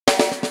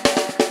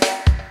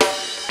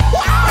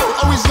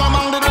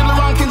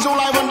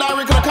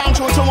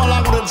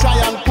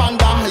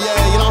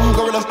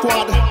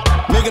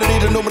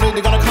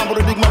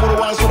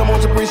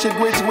shit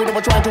great, we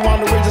never trying to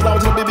want the wages. Now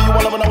to the baby, you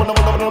want to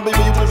know, baby,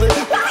 you can say,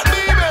 why,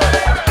 baby?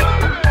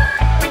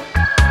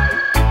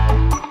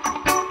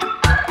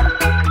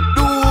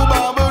 Do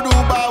baba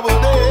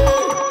day.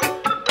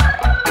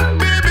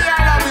 Baby, I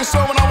love you so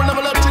and I will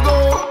never let you go.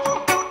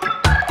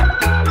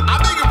 I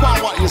beg your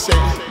pardon what you say.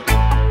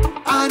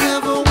 I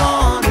never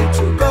wanted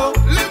to go.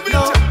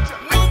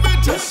 Move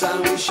it. Yes, I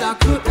wish I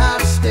could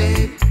have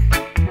stayed.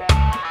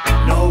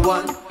 No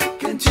one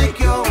can take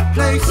your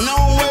place. No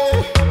way.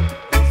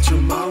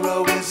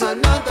 Tomorrow is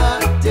another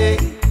day.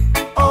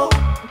 Oh,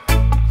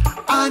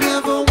 I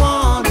never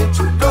wanted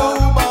to go.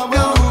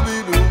 No.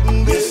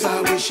 Yes,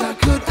 I wish I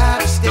could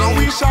have stayed. I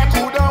wish I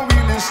could have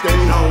really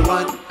stayed. No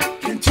one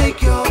can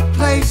take your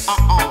place.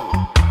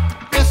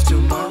 Yes,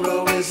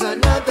 tomorrow is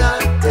another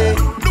day.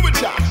 Do it,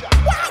 Jack.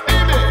 Wow,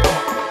 baby.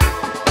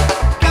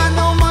 Got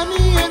no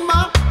money in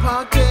my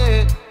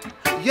pocket.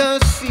 You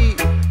see,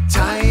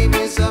 time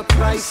is a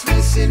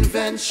priceless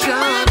invention.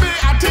 Baby,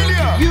 I tell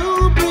you.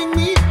 You bring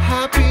me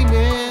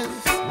happiness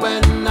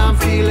when I'm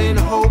feeling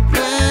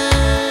hopeless.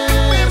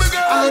 Baby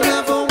girl. I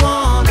never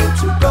wanted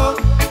to go,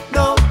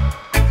 no.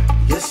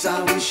 Yes,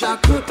 I wish I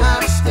could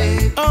have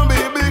stayed. Oh,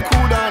 baby,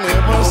 could I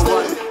never No stay?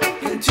 one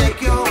can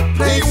take your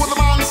place. Hey, what the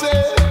man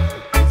say?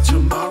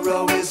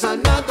 Tomorrow is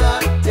another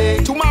day.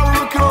 Tomorrow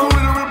we can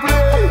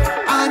replay.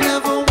 I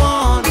never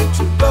wanted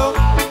to go,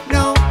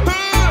 no.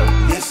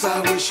 Yes, I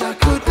wish I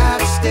could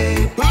have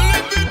stayed.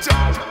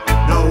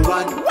 No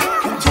one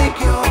can take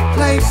your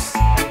place.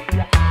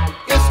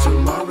 Yes,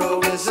 tomorrow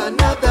is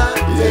another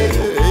day.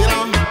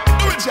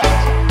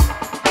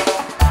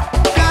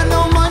 Got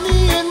no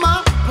money in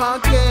my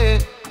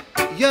pocket.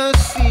 You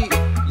see,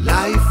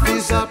 life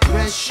is a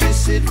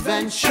precious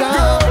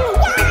adventure.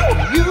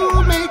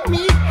 You make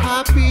me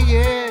happy,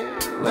 yeah,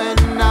 when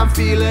I'm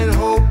feeling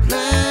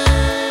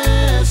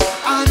hopeless.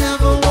 I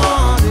never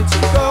wanted to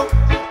go,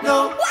 no.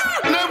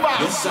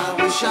 Yes, I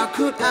wish I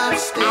could have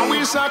stayed. I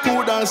wish I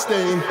could have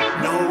stayed.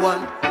 No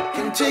one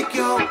can take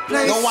your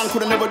place. No one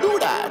could never do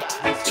that.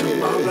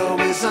 Tomorrow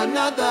is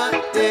another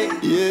day.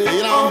 Yeah,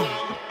 you know.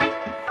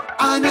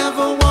 I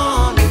never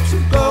wanted to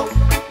go,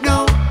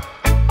 no.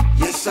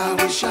 Yes, I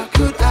wish I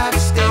could have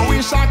stayed. I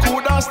wish I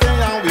could have stayed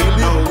and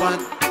really. No one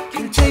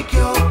can take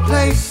your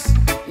place.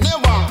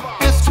 Never.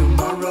 Yes,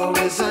 tomorrow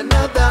is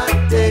another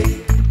day.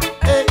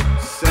 Hey,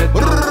 said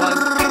no one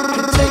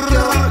can take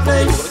your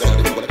place.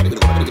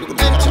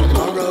 And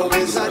tomorrow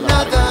is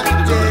another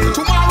day.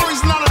 Tomorrow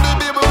is not a day,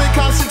 baby, we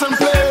can sit and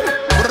play.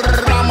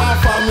 I'm a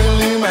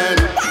family man.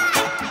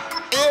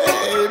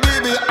 Hey,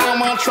 baby,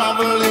 I'm a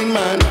traveling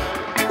man.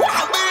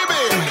 Wow,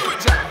 baby.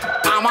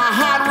 I'm a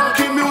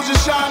hard-working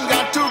musician.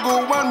 Got to go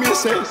when me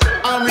say,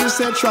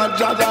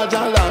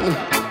 tra-ja-ja-ja-lan.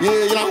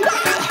 Yeah, you know.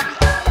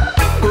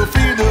 Go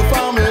feed the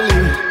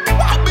family.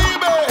 Wow,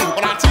 baby.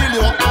 But I tell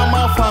you, I'm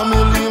a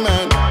family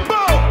man.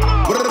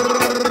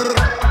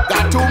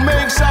 Got to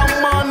make some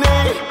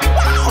money.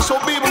 Wow, so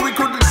baby, we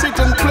could sit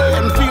and play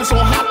and feel so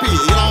happy,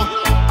 you know.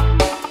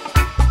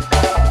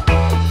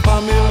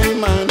 Family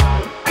man.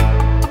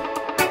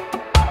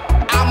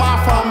 I'm a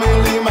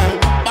family man.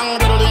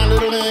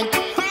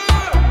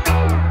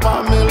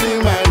 Family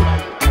man.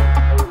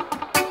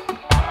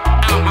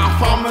 I'm a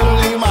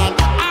family man.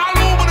 All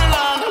over the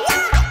land.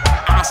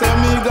 I say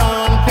me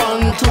gone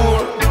on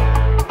tour.